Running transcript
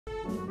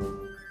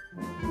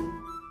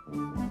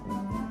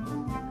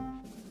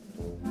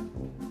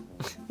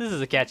This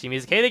is a catchy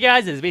music. Hey there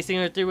guys, it's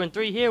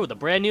Basic313 here with a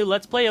brand new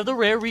Let's Play of the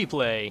Rare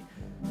Replay.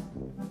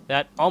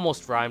 That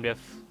almost rhymed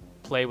if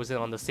play wasn't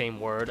on the same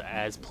word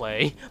as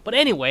play. But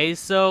anyways,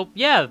 so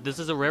yeah, this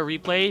is a Rare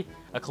Replay,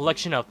 a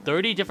collection of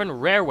 30 different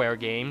Rareware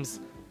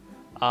games.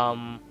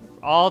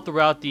 All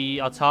throughout the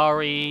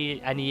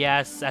Atari,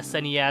 NES,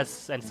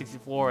 SNES,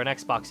 N64, and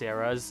Xbox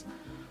eras.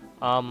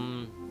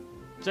 So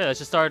yeah, let's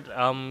just start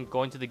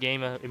going to the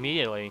game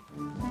immediately.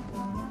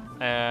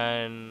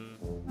 And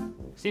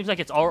seems like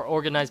it's all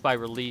organized by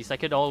release. I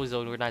could always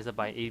organize it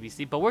by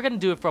ABC, but we're gonna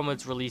do it from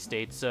its release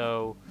date.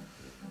 So,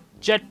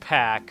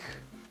 Jetpack.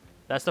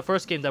 That's the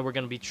first game that we're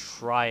gonna be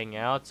trying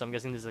out. So I'm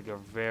guessing this is like a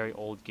very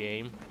old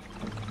game.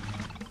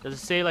 Does it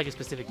say like a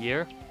specific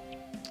year?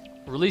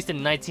 Released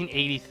in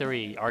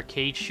 1983.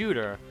 Arcade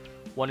shooter.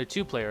 1 to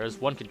 2 players,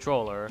 1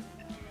 controller.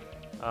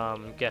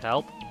 Get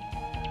help.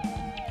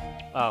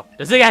 Oh,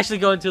 does it actually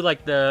go into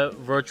like the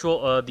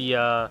virtual,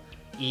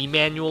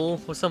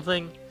 e-manual or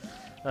something?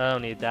 I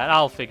don't need that.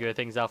 I'll figure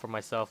things out for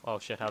myself. Oh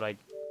shit, how do I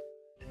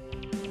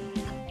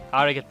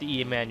get the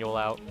e-manual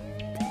out?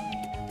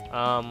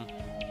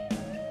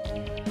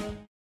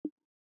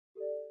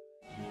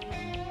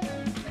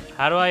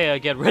 How do I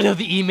get rid of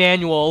the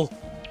e-manual?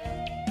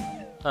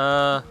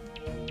 Get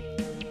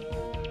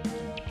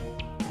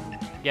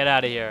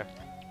out of here.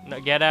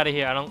 No, get out of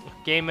here. I don't...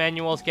 Game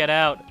manuals, get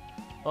out.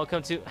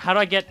 Welcome to... How do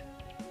I get...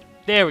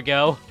 There we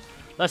go.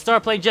 Let's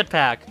start playing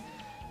Jetpack.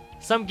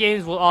 Some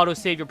games will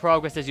auto-save your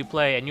progress as you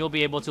play, and you'll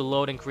be able to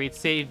load and create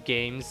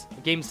game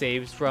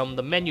saves from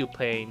the menu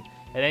pane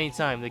at any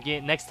time.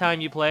 Next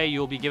time you play,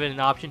 you'll be given an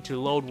option to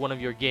load one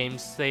of your game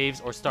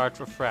saves or start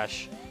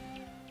fresh.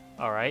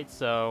 Alright,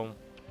 so...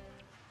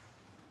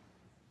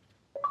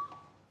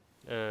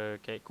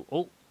 Okay, cool.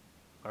 Oh,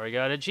 already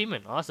got an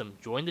achievement. Awesome.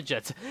 Join the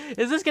Jets.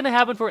 Is this gonna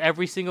happen for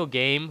every single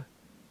game?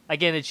 I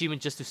get an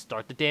achievement just to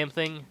start the damn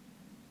thing?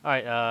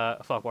 Alright,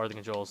 fuck, what are the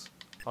controls?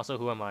 Also,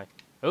 who am I?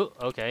 Oh,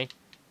 okay.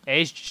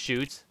 A is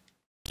shoot.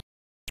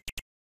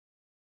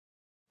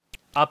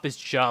 Up is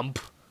jump.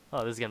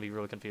 Oh, this is gonna be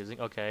really confusing.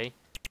 Okay.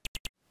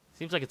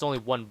 Seems like it's only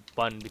one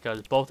button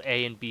because both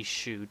A and B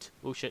shoot.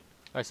 Oh shit.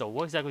 Alright, so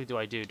what exactly do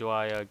I do? Do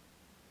I,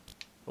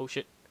 oh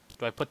shit.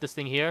 Do I put this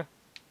thing here?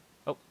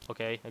 Oh,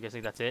 okay. I'm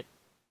guessing that's it.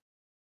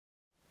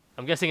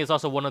 I'm guessing it's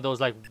also one of those,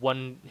 like,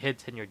 one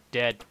hit and you're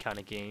dead kind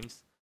of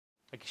games.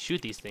 I can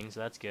shoot these things,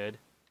 so that's good.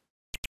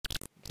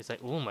 It's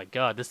like, oh my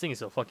god, this thing is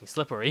so fucking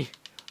slippery.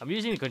 I'm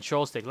using the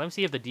control stick. Let me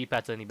see if the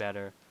D-pad's any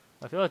better.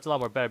 I feel like it's a lot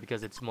more better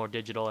because it's more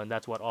digital, and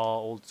that's what all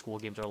old school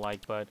games are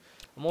like. But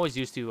I'm always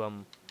used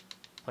to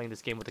playing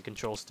this game with the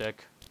control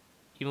stick,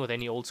 even with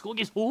any old school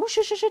games. Oh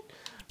shit, shit, shit.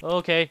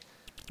 Okay,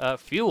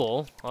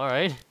 fuel. All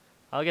right,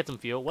 I'll get some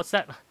fuel. What's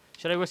that?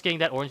 Should I risk getting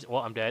that orange?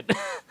 Well, I'm dead.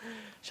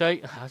 Should I?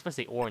 I was supposed to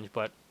say orange,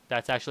 but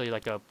that's actually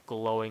like a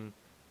glowing.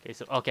 Okay,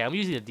 so okay, I'm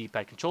using the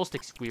D-pad. Control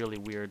stick's really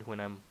weird when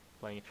I'm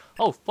playing it.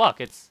 Oh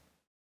fuck, it's.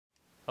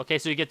 Okay,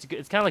 so you get to,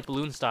 it's kind of like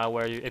balloon style,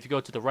 where if you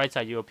go to the right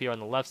side, you appear on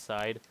the left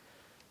side.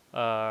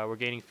 We're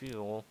gaining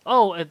fuel.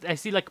 Oh, I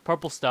see like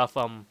purple stuff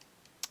on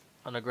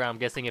the ground. I'm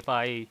guessing if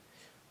I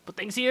put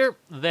things here,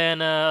 then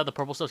the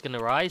purple stuff's gonna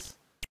rise.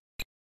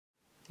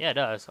 Yeah, it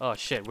does. Oh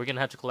shit, we're gonna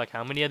have to collect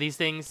how many of these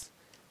things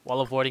while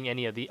avoiding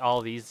any of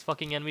all these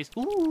fucking enemies.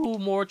 Ooh,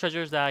 more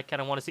treasures that I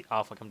kind of want to see.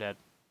 Oh fuck, I'm dead.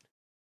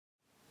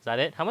 Is that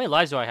it? How many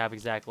lives do I have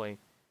exactly?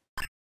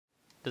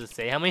 Does it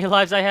say how many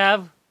lives I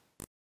have?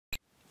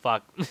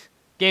 Fuck.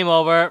 Game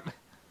over.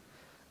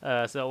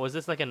 So was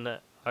this like an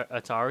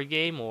Atari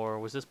game, or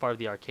was this part of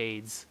the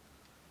arcades?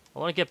 I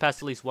want to get past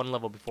at least one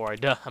level before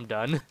I'm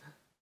done.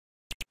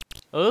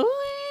 Oh,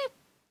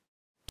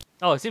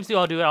 it seems to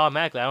all do it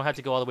automatically. I don't have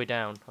to go all the way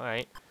down. All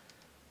right.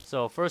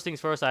 So first things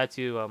first, I had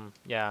to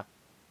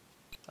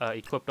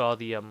equip all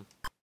the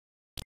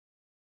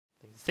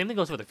Same thing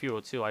goes for the fuel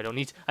too. I don't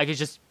need. I could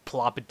just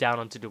plop it down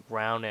onto the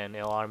ground and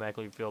it'll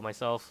automatically refuel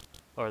myself,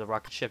 or the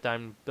rocket ship that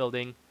I'm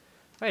building.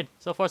 All right.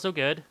 So far so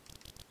good.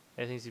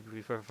 Everything seems to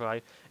be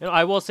perfect. You know,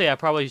 I will say I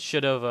probably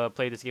should have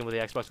played this game with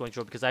the Xbox One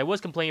controller because I was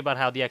complaining about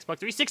how the Xbox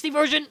 360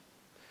 version,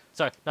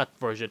 sorry, not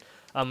version,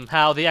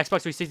 how the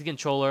Xbox 360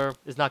 controller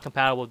is not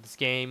compatible with this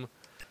game.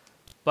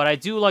 But I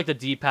do like the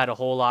D-pad a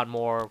whole lot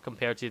more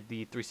compared to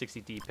the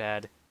 360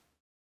 D-pad.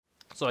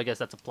 So I guess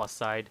that's a plus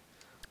side.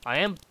 I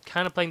am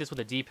kind of playing this with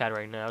a D-pad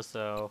right now,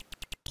 so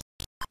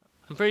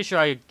I'm pretty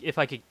sure if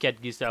I could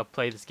get used to, I'll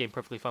play this game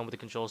perfectly fine with the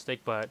control stick,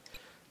 but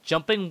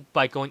jumping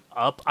by going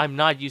up, I'm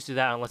not used to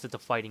that unless it's a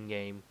fighting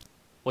game.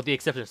 With the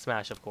exception of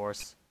Smash, of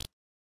course.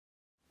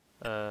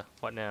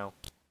 What now?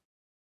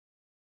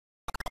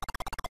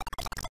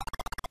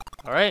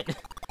 Alright.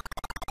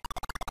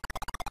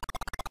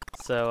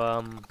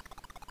 So,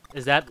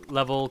 is that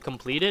level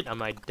completed?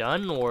 Am I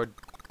done, or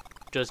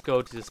just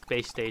go to the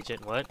space station?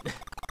 What?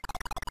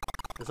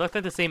 It's like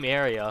the same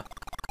area.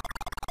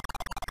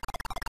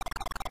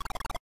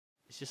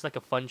 It's just like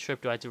a fun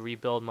trip. Do I have to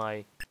rebuild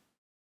my...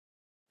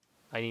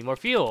 I need more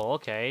fuel.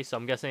 Okay, so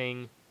I'm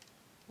guessing...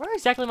 Where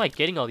exactly am I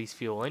getting all these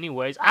fuel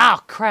anyways?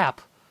 Ah, crap!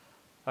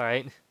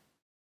 Alright.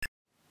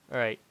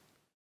 Alright.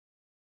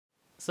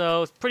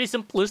 So, it's pretty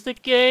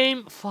simplistic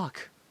game.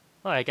 Fuck.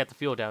 Oh, I got the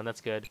fuel down.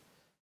 That's good.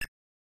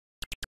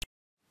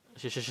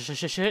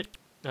 Shit.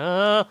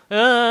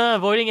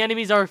 Avoiding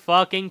enemies are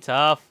fucking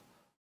tough.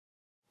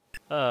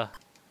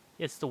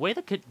 It's the way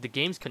the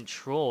game's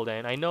controlled,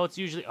 and I know it's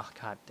usually... Oh,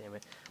 god damn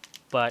it.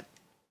 But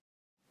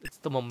it's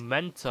the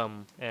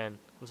momentum, and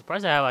I'm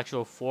surprised I have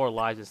actual 4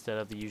 lives instead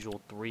of the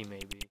usual 3,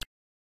 maybe.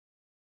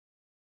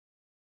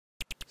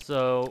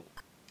 So,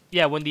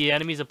 yeah, when the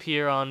enemies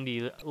appear on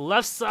the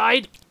left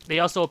side, they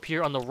also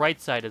appear on the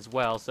right side as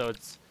well. So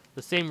it's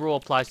the same rule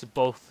applies to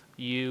both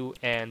you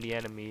and the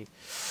enemy.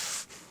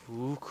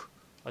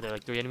 Are there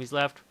like 3 enemies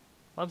left?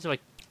 What happens if I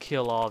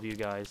kill all of you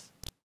guys?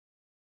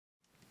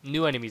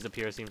 New enemies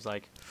appear, it seems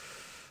like.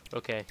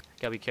 Okay,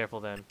 gotta be careful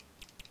then.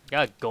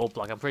 Got a gold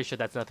block. I'm pretty sure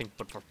that's nothing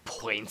but for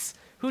points.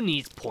 Who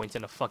needs points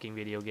in a fucking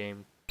video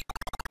game?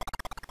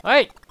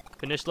 Alright,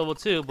 finished level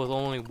 2 with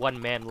only 1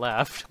 man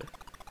left.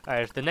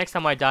 Alright, the next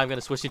time I die, I'm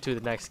gonna switch into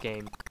the next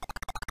game.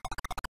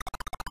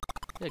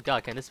 Good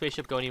god, can this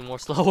spaceship go any more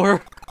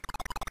slower?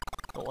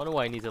 No wonder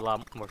why it needs a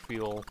lot more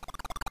fuel.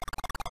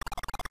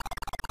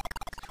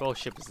 This control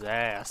ship is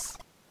ass.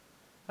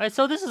 Alright,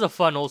 so this is a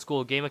fun old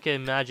school game. I can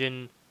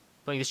imagine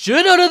playing the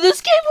shit out of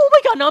this game. Oh my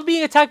god, now I'm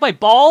being attacked by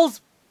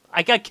balls?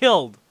 I got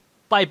killed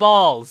by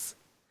balls.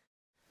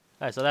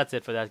 Alright, so that's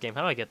it for that game.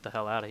 How do I get the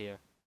hell out of here?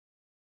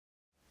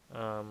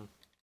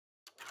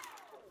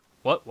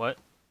 What?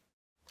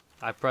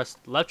 I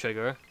pressed left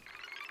trigger.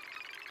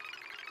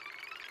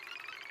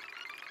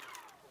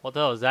 What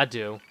the hell does that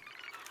do?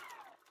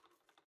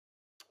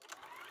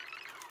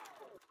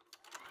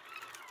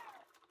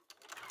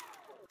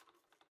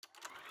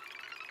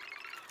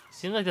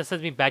 Seems like that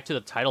sends me back to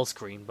the title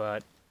screen,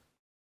 but...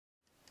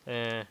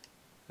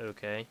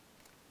 okay.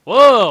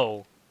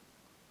 Whoa!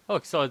 Oh,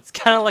 so it's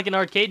kind of like an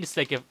arcade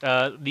stick if,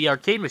 the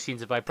arcade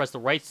machines if I press the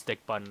right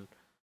stick button.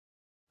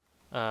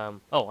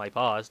 Oh, I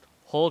paused.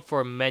 Hold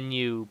for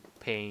menu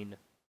pane.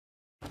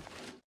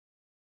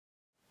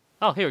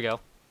 Oh, here we go.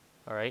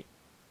 Alright.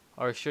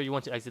 Are you sure you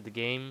want to exit the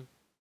game?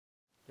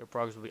 Your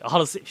progress will be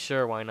autosave.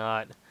 Sure, why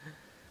not?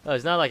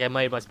 It's not like I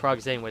made much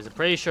progress anyways. I'm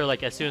pretty sure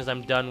like as soon as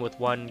I'm done with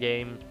one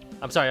game...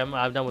 I'm sorry, I'm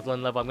done with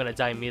one level, I'm gonna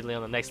die immediately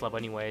on the next level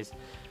anyways.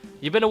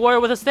 You've been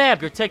awarded with a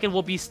stamp. Your ticket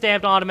will be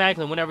stamped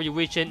automatically whenever you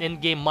reach an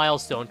in-game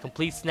milestone,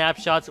 complete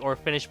snapshots, or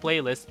finish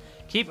playlists.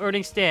 Keep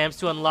earning stamps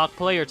to unlock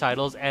player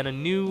titles and a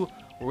new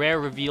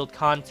rare revealed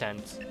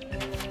content.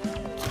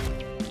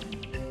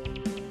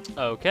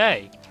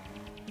 Okay.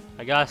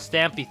 I got a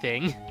stampy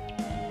thing.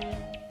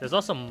 There's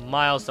also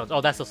milestones. Oh,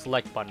 that's the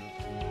select button.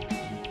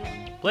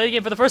 Play the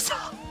game for the first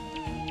time.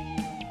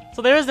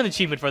 So there is an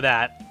achievement for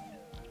that.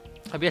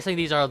 I'm guessing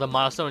these are the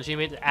milestone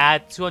achievements.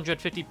 Add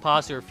 250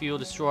 pots to your fuel.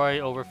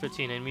 Destroy over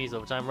 15 enemies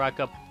over time. Rack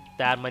up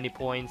that many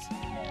points.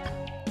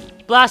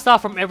 Blast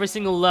off from every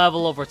single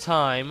level over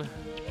time.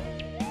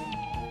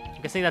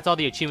 I'm guessing that's all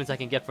the achievements I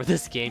can get for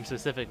this game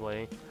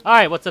specifically.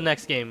 Alright, what's the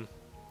next game?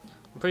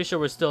 I'm pretty sure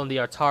we're still in the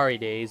Atari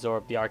days,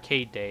 or the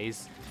arcade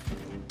days.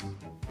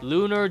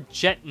 Lunar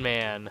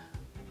Jetman.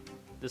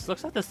 This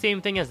looks like the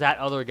same thing as that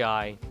other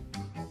guy.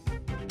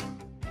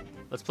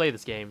 Let's play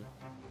this game.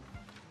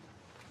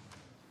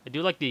 I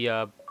do like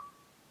the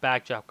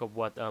backdrop of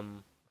what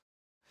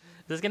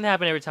this is gonna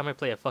happen every time I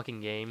play a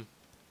fucking game.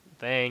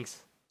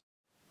 Thanks.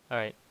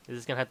 Alright, is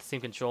this gonna have the same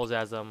controls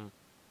as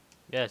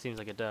yeah, it seems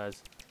like it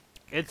does.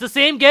 It's the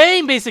same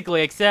game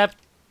basically, except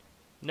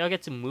now I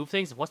get to move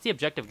things. What's the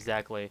objective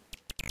exactly?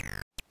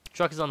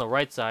 Truck is on the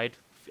right side.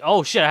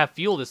 Oh shit, I have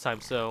fuel this time,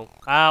 so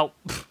ow.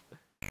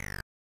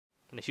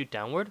 Can I shoot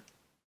downward?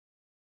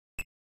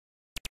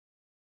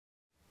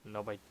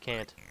 Nope, I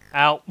can't.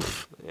 Ow.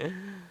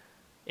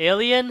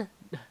 Alien?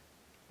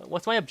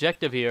 What's my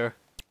objective here?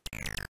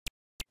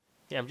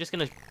 Yeah, I'm just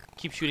gonna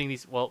keep shooting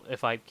these. Well,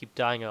 if I keep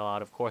dying a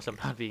lot, of course I'm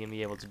not being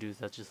able to do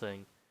such a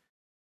thing.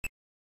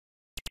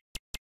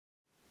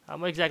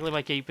 How exactly am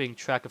I keeping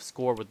track of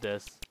score with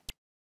this?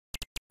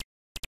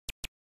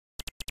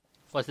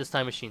 What's this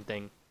time machine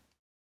thing?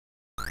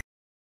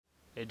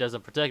 It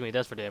doesn't protect me,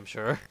 that's for damn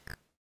sure.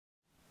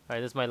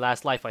 Alright, this is my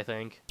last life, I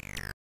think.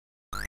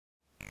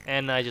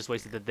 And I just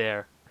wasted it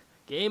there.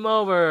 Game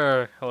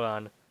over! Hold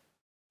on.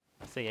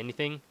 Say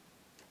anything?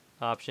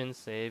 Options,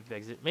 save,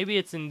 exit. Maybe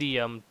it's in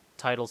the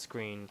title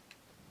screen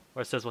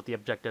where it says what the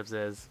objectives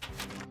is.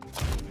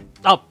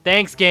 Oh,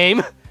 thanks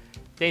game!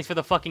 Thanks for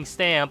the fucking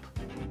stamp.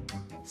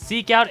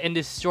 Seek out and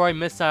destroy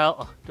missile.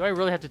 Oh, do I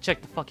really have to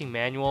check the fucking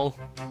manual?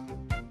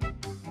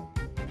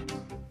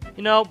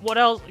 You know, what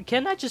else?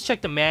 Can I just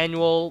check the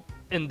manual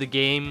in the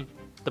game?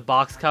 The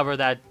box cover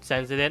that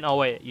sends it in? Oh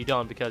wait, you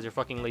don't because you're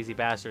fucking lazy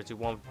bastards who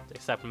won't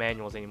accept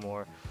manuals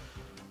anymore.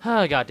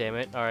 Ah, god damn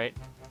it. Alright.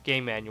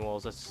 Game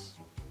manuals. That's...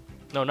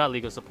 No, not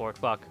legal support.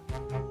 Fuck.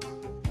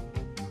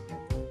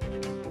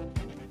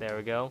 There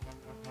we go.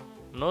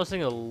 I'm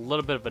noticing a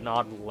little bit of an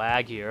odd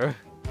lag here.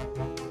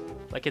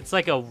 Like it's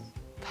like a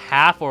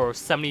half or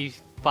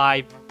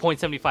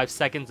 75.75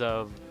 seconds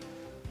of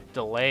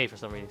delay for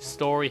some reason.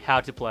 Story, how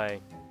to play.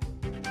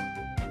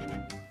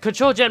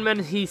 Control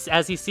Jetman,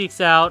 as he seeks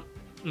out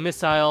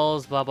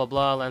missiles, blah blah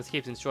blah,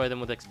 landscapes, and destroy them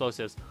with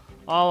explosives.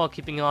 All while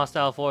keeping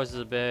hostile forces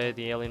at bay.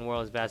 The alien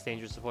world is vast,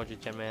 dangerous, support your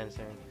Gemman.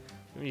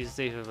 Use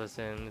safe of us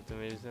in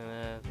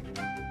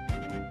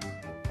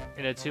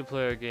a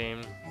 2-player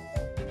game.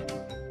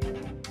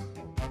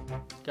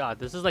 God,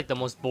 this is like the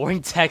most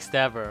boring text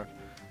ever.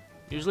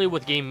 Usually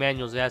with game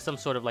manuals, it has some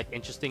sort of like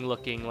interesting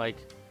looking, like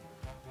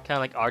kind of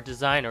like art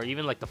design, or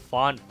even like the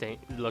font thing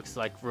looks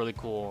like really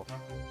cool.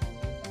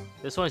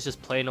 This one is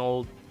just plain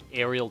old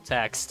Arial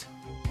text.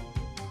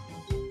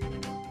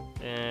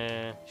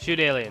 Shoot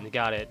alien,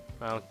 got it.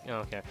 I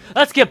don't care.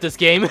 Let's skip this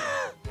game.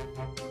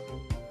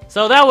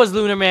 So that was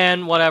Lunar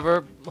Man,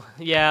 whatever.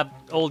 Yeah,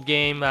 old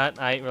game.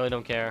 I really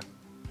don't care.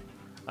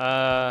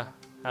 How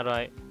do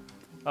I?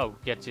 Oh,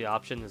 get to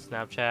options,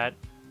 Snapchat.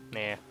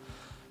 Nah.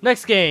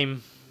 Next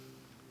game.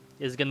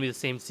 Is it gonna be the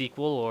same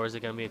sequel, or is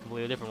it gonna be a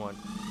completely different one?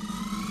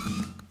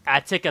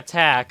 Attic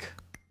Attack.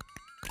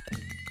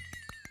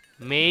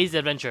 Maze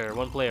Adventure.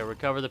 1 player.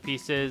 Recover the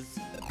pieces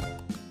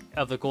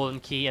of the golden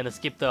key and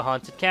escape the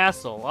haunted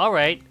castle.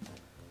 Alright.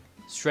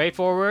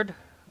 Straightforward.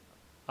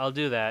 I'll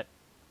do that.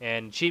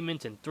 And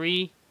achievement in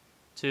 3,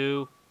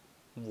 2,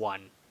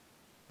 1.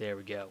 There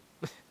we go.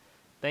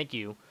 Thank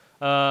you.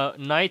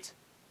 Knight,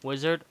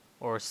 Wizard,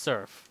 or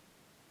Surf?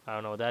 I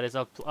don't know what that is.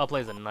 I'll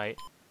play as a Knight.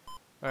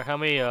 Alright, how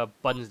many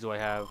buttons do I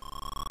have?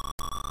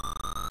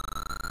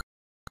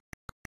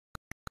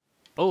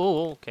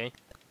 Oh, okay.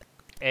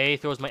 A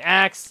throws my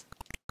axe.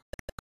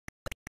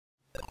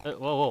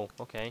 Whoa,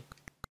 okay.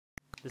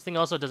 This thing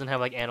also doesn't have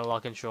like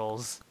analog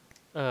controls.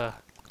 Kind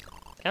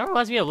of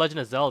reminds me of Legend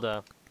of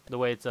Zelda, the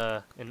way it's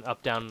an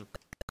up-down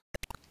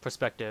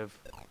perspective.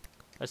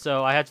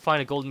 So I had to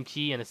find a golden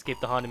key and escape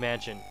the haunted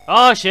mansion.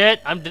 Oh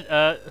shit! Did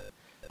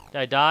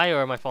I die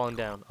or am I falling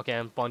down? Okay,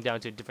 I'm falling down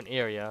to a different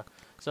area.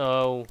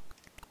 So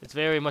it's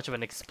very much of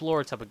an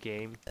explorer type of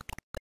game.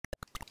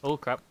 Oh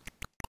crap!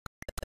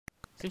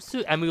 Seems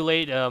to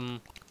emulate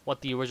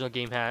what the original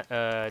game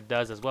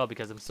does as well,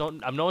 because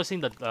I'm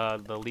noticing that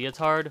the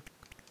leotard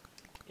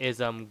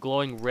is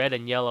glowing red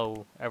and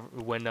yellow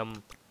when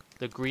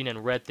the green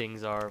and red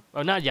things are,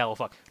 oh not yellow,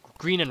 fuck,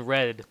 green and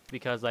red,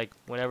 because like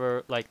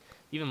whenever, like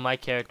even my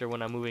character,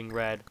 when I'm moving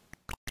red,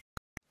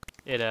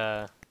 it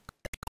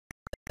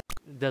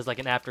does like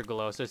an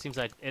afterglow, so it seems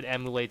like it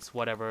emulates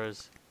whatever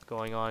is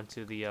going on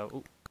to the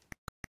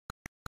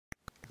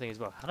thing as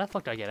well. How the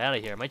fuck do I get out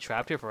of here? Am I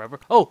trapped here forever?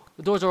 Oh,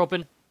 the doors are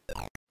open.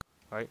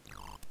 Alright,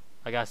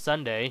 I got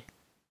Sunday.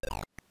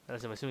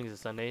 That's, I'm assuming it's a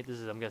Sunday. This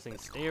is, I'm guessing,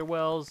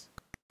 stairwells.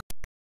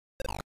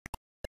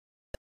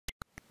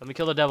 Let me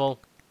kill the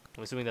devil.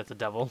 I'm assuming that's a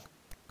devil.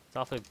 It's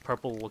awfully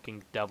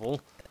purple-looking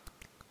devil.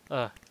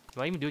 Am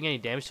I even doing any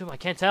damage to him? I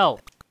can't tell.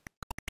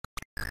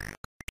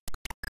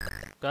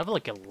 Do I have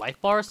like a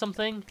life bar or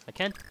something?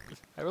 I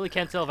really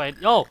can't tell if I...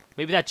 Oh!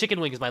 Maybe that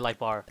chicken wing is my life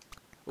bar.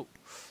 Ooh,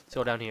 let's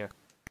go down here.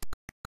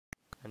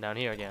 And down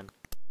here again.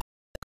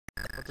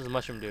 What does the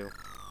mushroom do?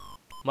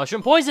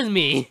 Mushroom poisoned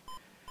me!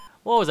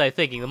 What was I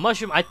thinking? The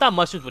mushroom... I thought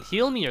mushrooms would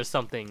heal me or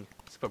something.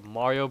 Super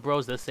Mario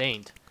Bros. This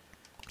ain't.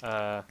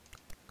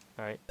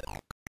 Alright.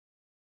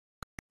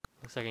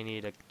 Looks like I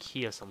need a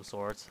key of some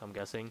sort, I'm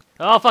guessing.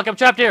 Oh, fuck, I'm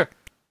trapped here!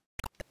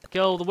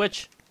 Kill the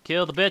witch,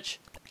 kill the bitch,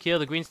 kill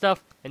the green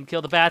stuff, and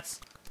kill the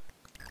bats.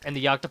 And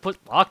the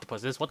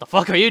octopuses? What the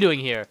fuck are you doing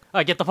here?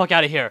 Alright, get the fuck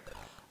out of here.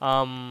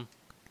 I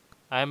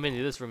haven't been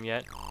to this room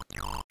yet.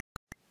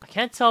 I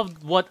can't tell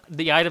what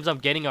the items I'm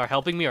getting are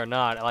helping me or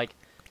not. Like,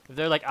 if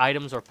they're like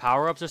items or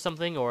power-ups or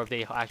something, or if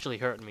they actually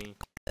hurt me.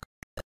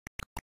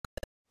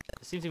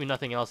 There seems to be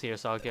nothing else here,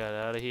 so I'll get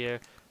out of here.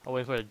 I'll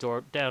wait for the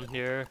door down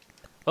here.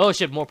 Oh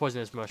shit, more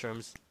poisonous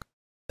mushrooms.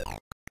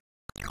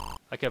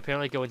 I can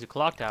apparently go into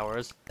clock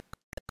towers.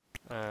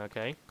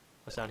 Okay.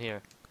 What's down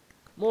here?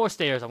 More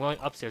stairs. I'm going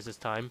upstairs this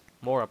time.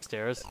 More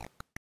upstairs.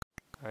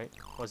 Alright.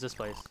 What's this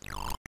place?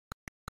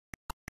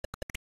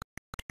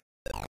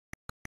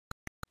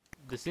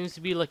 This seems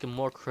to be like a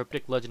more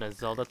cryptic Legend of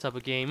Zelda type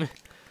of game.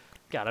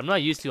 God, I'm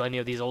not used to any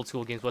of these old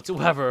school games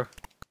whatsoever.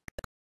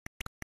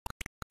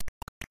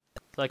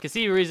 So I can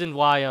see a reason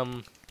why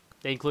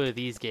they included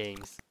these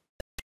games.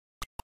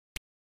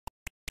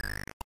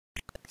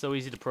 It's so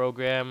easy to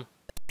program.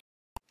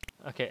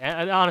 Okay,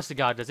 and honest to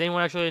God, does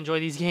anyone actually enjoy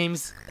these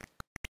games?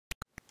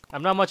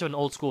 I'm not much of an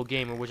old school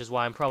gamer, which is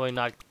why I'm probably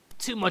not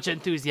too much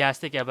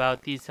enthusiastic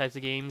about these types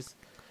of games.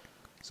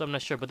 So I'm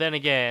not sure, but then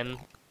again,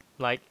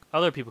 like,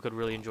 other people could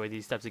really enjoy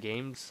these types of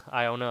games.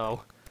 I don't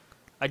know.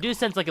 I do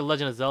sense like a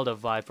Legend of Zelda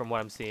vibe from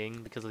what I'm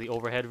seeing because of the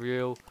overhead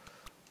view.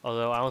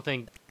 Although I don't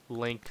think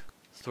Link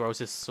throws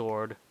his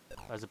sword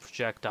as a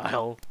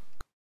projectile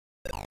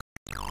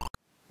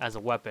as a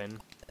weapon.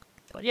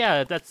 But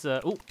yeah, that's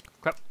ooh,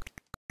 crap.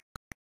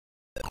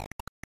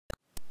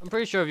 I'm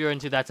pretty sure if you're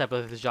into that type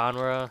of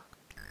genre,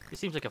 it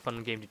seems like a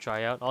fun game to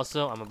try out.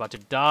 Also, I'm about to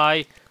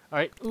die.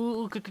 Alright,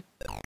 ooh, God,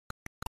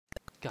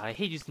 I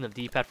hate using the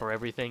D-pad for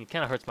everything. It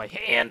kind of hurts my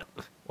hand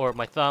or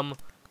my thumb.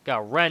 Got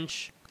a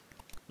wrench.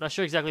 Not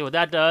sure exactly what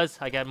that does.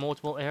 I got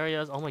multiple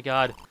areas. Oh my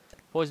God,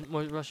 poison.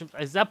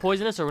 Is that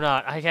poisonous or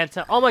not? I can't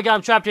tell. Oh my God,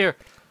 I'm trapped here.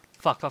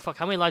 Fuck.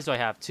 How many lives do I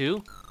have?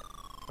 2?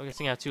 I'm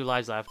guessing I have 2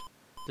 lives left.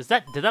 Did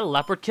that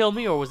leopard kill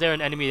me, or was there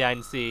an enemy that I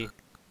didn't see?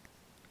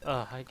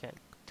 I can't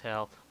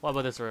tell. What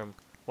about this room?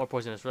 More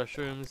poisonous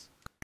restrooms.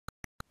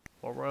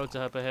 More roads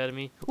up ahead of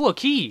me. Ooh, a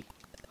key!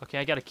 Okay,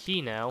 I got a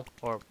key now.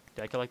 Or,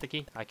 did I collect the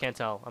key? I can't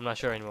tell. I'm not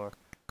sure anymore.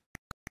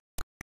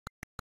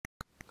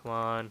 Come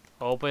on.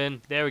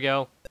 Open. There we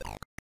go.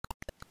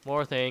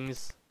 More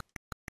things.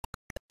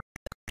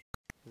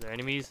 Is there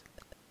enemies?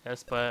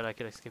 Yes, but I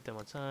could escape them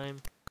one time.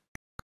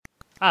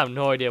 I have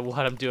no idea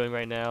what I'm doing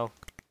right now.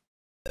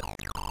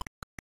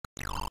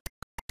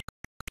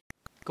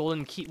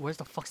 Golden key. Where's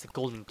the fuck's the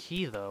golden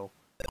key, though?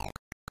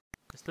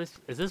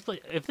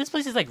 If this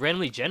place is like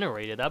randomly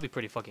generated, that'd be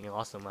pretty fucking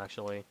awesome,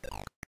 actually.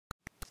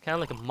 It's kind of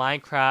like a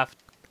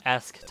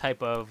Minecraft-esque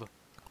type of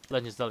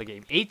Legend of Zelda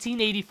game.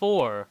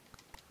 1884.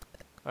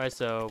 All right,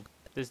 so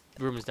this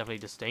room is definitely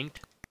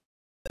distinct.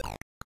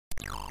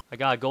 I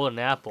got a golden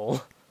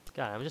apple.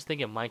 God, I'm just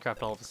thinking of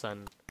Minecraft all of a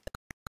sudden.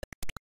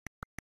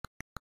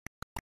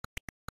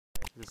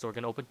 Is this door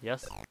gonna open?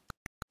 Yes.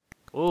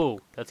 Ooh,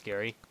 that's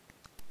scary.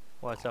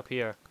 What's up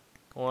here?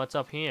 What's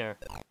up here?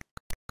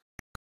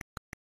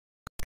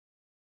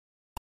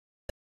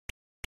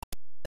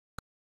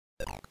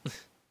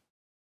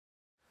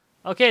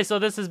 Okay, so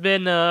this has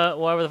been,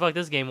 whatever the fuck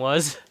this game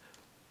was.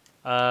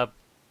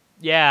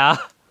 Yeah.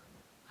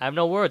 I have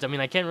no words. I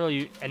mean, I can't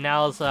really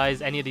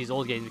analyze any of these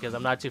old games because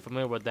I'm not too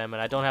familiar with them,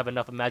 and I don't have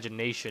enough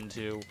imagination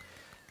to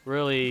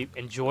really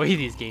enjoy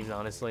these games,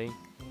 honestly.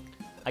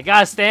 I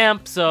got a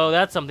stamp, so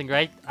that's something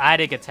great.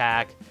 Attic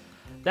Attack.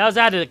 That was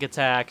Attic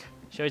Attack.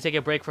 Shall we take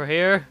a break for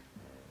here?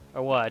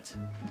 Or what?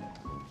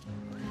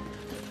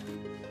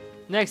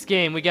 Next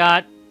game, we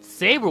got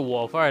Saber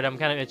Wolf. Alright, I'm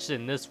kind of interested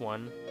in this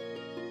one.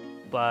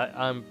 But,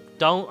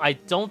 I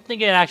don't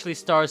think it actually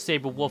stars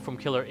Saber Wolf from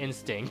Killer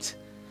Instinct.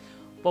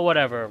 But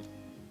whatever.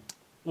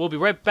 We'll be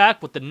right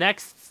back with the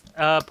next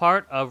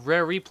part of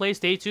Rare Replay.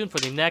 Stay tuned for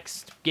the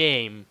next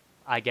game,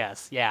 I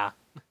guess. Yeah.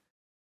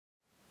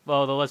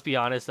 Well, though, let's be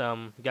honest.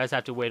 You guys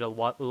have to wait a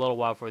little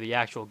while for the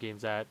actual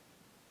games that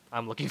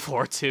I'm looking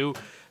forward to.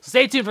 So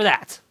stay tuned for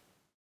that.